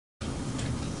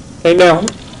Okay, now,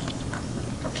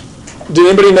 did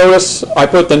anybody notice I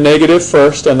put the negative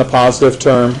first and the positive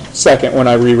term second when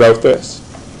I rewrote this?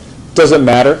 Does it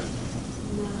matter?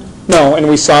 No, and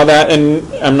we saw that, and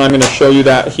I'm not going to show you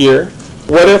that here.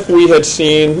 What if we had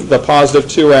seen the positive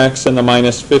 2x and the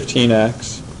minus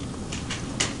 15x?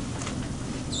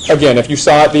 Again, if you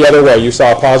saw it the other way, you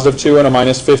saw a positive 2 and a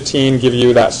minus 15 give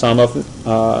you that sum of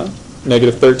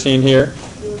negative 13 here.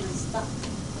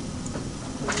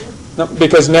 No,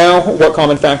 because now, what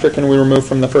common factor can we remove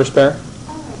from the first pair?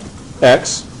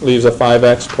 X leaves a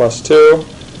 5x plus 2.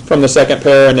 From the second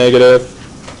pair, a negative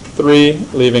 3,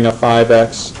 leaving a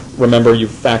 5x. Remember, you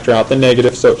factor out the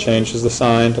negative, so it changes the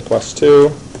sign to plus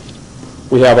 2.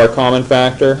 We have our common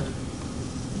factor.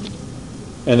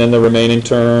 And then the remaining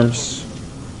terms,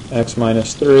 x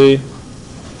minus 3.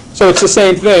 So it's the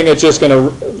same thing. It's just going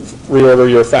to reorder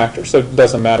your factors. So it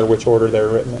doesn't matter which order they're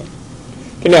written in.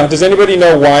 Okay, now, does anybody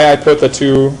know why I put the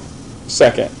 2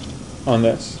 second on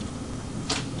this?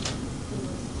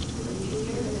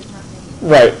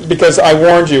 Right, because I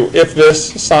warned you, if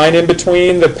this sign in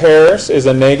between the pairs is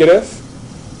a negative,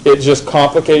 it just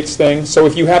complicates things. So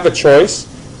if you have a choice,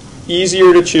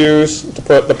 easier to choose to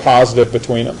put the positive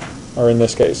between them, or in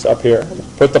this case, up here.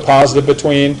 Put the positive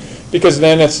between, because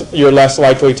then you're less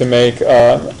likely to make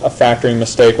a factoring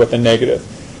mistake with a negative.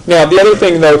 Now, the other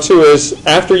thing, though, too, is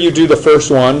after you do the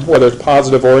first one, whether it's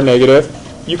positive or negative,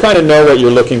 you kind of know what you're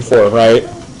looking for, right?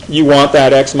 You want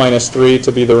that x minus 3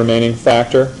 to be the remaining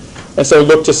factor. And so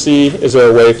look to see, is there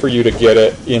a way for you to get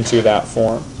it into that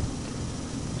form?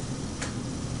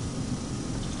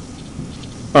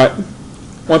 All right.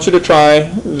 I want you to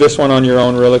try this one on your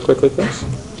own really quickly, please.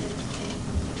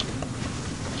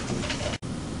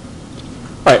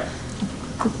 All right.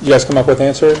 You guys come up with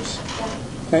answers?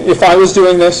 Okay. If I was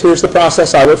doing this, here's the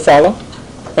process I would follow.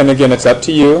 And again, it's up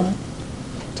to you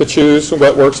to choose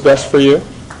what works best for you.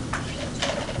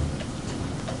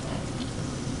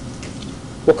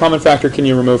 What common factor can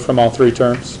you remove from all three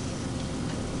terms?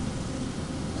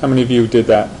 How many of you did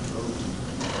that?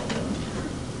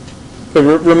 Okay,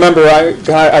 remember, I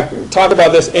talk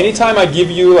about this. Anytime I give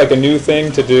you like a new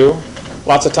thing to do,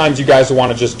 lots of times you guys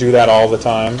want to just do that all the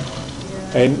time.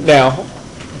 Okay, now,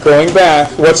 going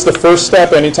back, what's the first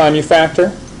step anytime you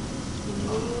factor?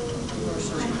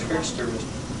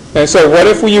 Okay, so what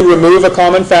if you remove a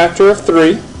common factor of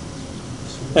 3?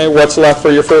 Okay, what's left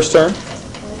for your first term?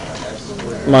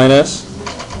 Minus.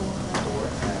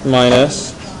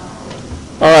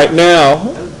 All right, now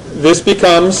this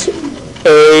becomes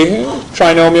a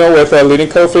trinomial with a leading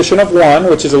coefficient of 1,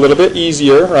 which is a little bit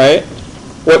easier, right?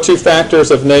 What two factors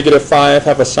of negative 5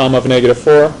 have a sum of negative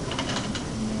 4?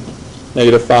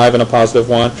 Negative 5 and a positive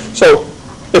 1. So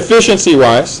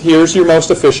efficiency-wise, here's your most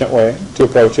efficient way to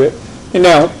approach it. And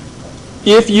now,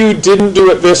 if you didn't do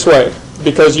it this way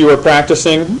because you were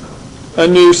practicing a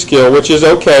new skill, which is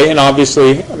okay, and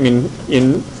obviously, I mean,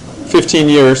 in 15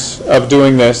 years of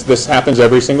doing this, this happens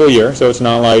every single year, so it's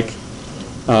not like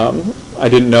I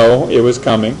didn't know it was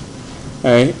coming.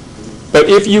 Okay? But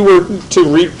if you were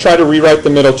to try to rewrite the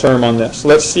middle term on this,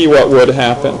 let's see what would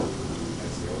happen.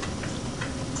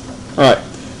 All right,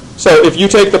 so if you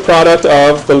take the product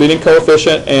of the leading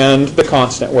coefficient and the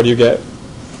constant, what do you get?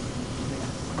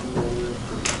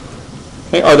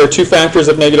 Okay, are there two factors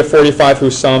of negative 45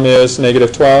 whose sum is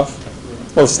negative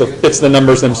 12? Well, it's the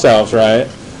numbers themselves, right?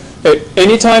 Okay,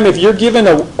 anytime if you're given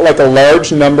a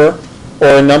large number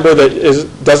or a number that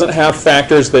doesn't have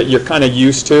factors that you're kind of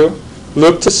used to,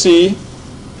 look to see,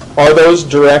 are those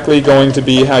directly going to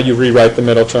be how you rewrite the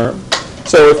middle term?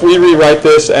 So if we rewrite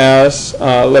this as,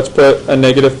 let's put a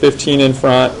negative 15 in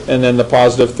front and then the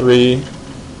positive 3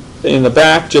 in the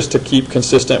back, just to keep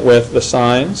consistent with the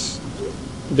signs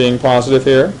being positive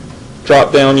here.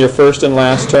 Drop down your first and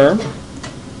last term,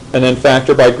 and then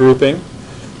factor by grouping.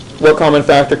 What common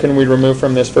factor can we remove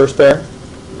from this first pair?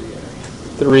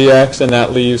 3x, and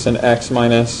that leaves an x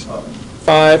minus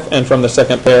 5. And from the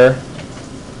second pair,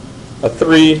 a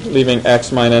 3, leaving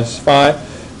x minus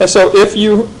 5. And so if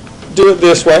you do it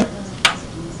this way,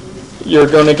 you're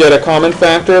going to get a common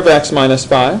factor of x minus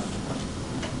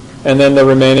 5, and then the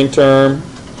remaining term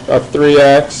of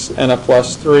 3x and a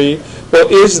plus 3. Well,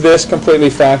 is this completely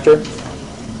factored?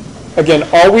 Again,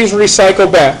 always recycle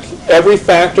back. Every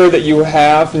factor that you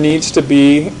have needs to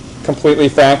be completely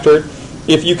factored.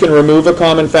 If you can remove a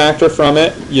common factor from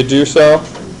it, you do so.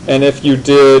 And if you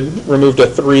removed a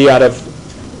 3 out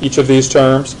of each of these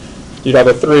terms, you'd have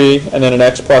a 3, and then an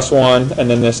x plus 1, and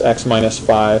then this x minus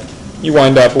 5. You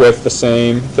wind up with the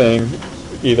same thing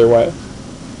either way.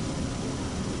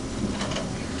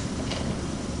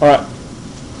 All right.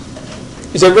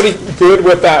 Is everybody good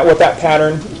with that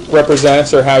pattern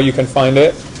represents or how you can find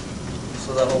it.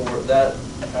 So that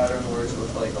pattern works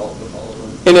with like all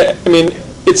of them. And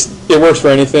it works for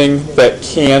anything that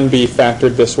can be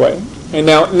factored this way. And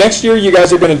now next year you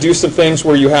guys are going to do some things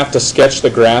where you have to sketch the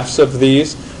graphs of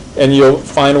these, and you'll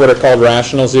find what are called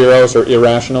rational zeros or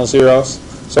irrational zeros.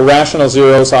 So rational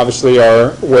zeros obviously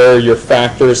are where your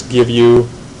factors give you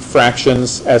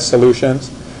fractions as solutions,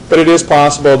 but it is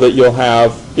possible that you'll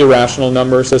have irrational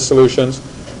numbers as solutions,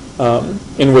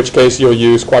 in which case you'll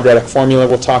use quadratic formula.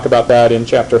 We'll talk about that in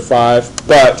Chapter 5.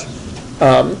 But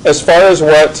as far as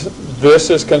what this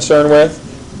is concerned with,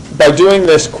 by doing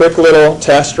this quick little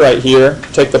test right here,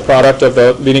 take the product of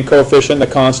the leading coefficient, the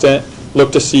constant,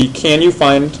 look to see, can you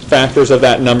find factors of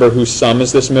that number whose sum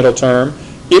is this middle term?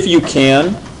 If you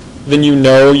can, then you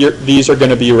know these are going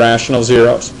to be rational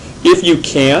zeros. If you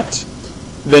can't,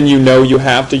 then you know you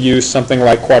have to use something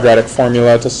like quadratic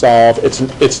formula to solve.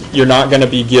 You're not going to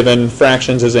be given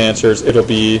fractions as answers. It'll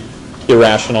be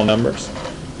irrational numbers.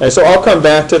 Okay, so I'll come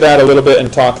back to that a little bit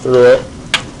and talk through it.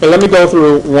 But let me go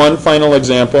through one final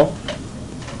example,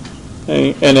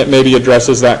 okay, and it maybe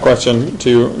addresses that question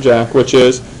to Jack, which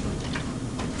is,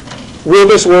 will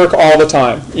this work all the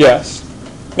time? Yes.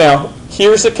 Now,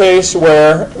 here's a case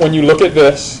where when you look at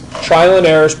this, trial and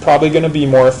error is probably going to be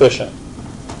more efficient.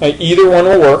 Okay, either one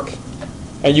will work,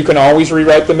 and you can always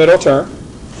rewrite the middle term.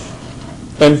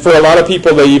 And for a lot of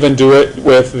people, they even do it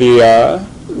with the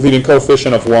leading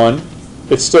coefficient of 1.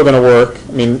 It's still going to work.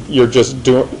 I mean, you're just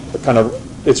doing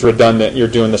it's redundant. You're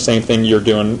doing the same thing you're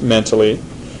doing mentally.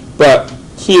 But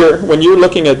here, when you're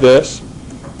looking at this,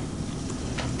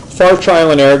 as far as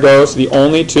trial and error goes, the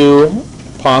only two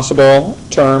possible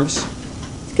terms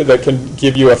that can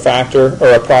give you a factor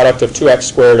or a product of 2x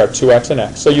squared are 2x and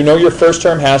x. So you know your first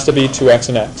term has to be 2x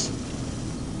and x.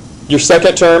 Your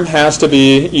second term has to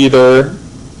be either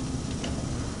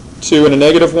 2 and a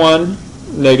negative 1,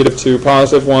 negative 2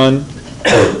 positive 1,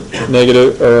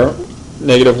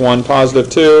 negative 1 positive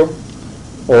 2,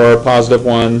 or positive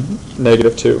 1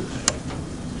 negative 2.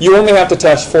 You only have to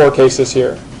test 4 cases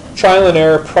here. Trial and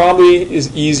error probably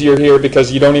is easier here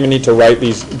because you don't even need to write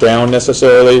these down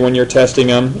necessarily when you're testing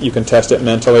them. You can test it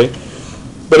mentally.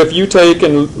 But if you take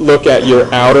and look at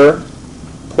your outer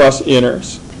plus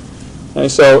inners, okay,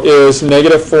 so is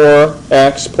negative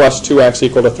 4x plus 2x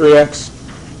equal to 3x?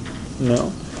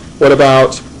 No. What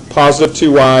about positive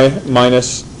 2x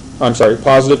minus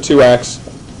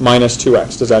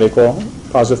 2x? Does that equal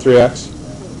positive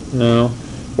 3x? No.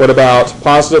 What about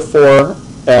positive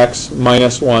 4x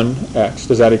minus 1x?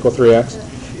 Does that equal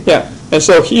 3x? Yeah. And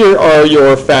so here are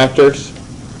your factors,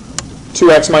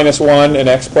 2x minus 1 and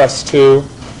x plus 2.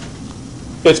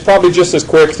 It's probably just as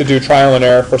quick to do trial and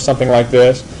error for something like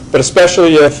this, but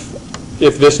especially if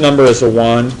this number is a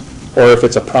 1 or if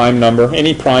it's a prime number.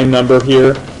 Any prime number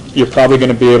here, you're probably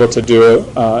going to be able to do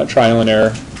trial and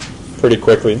error pretty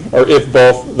quickly, or if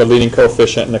both the leading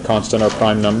coefficient and the constant are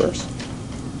prime numbers.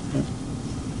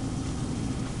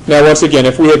 Now, once again,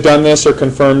 if we had done this or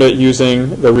confirmed it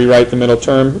using the rewrite the middle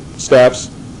term steps,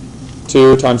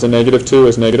 2 times a negative 2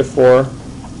 is negative 4.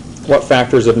 What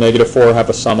factors of negative 4 have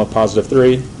a sum of positive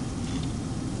 3?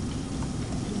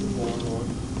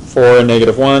 4 and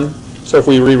negative 1. So if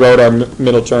we rewrote our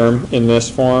middle term in this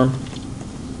form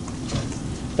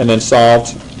and then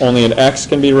solved, only an x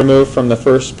can be removed from the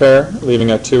first pair,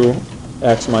 leaving a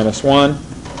 2x minus 1.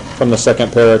 From the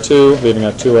second pair, a 2, leaving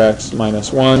a 2x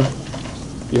minus 1.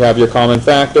 You have your common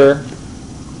factor,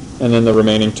 and then the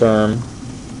remaining term,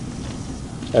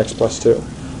 x plus 2.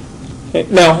 Okay.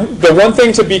 Now, the one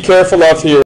thing to be careful of here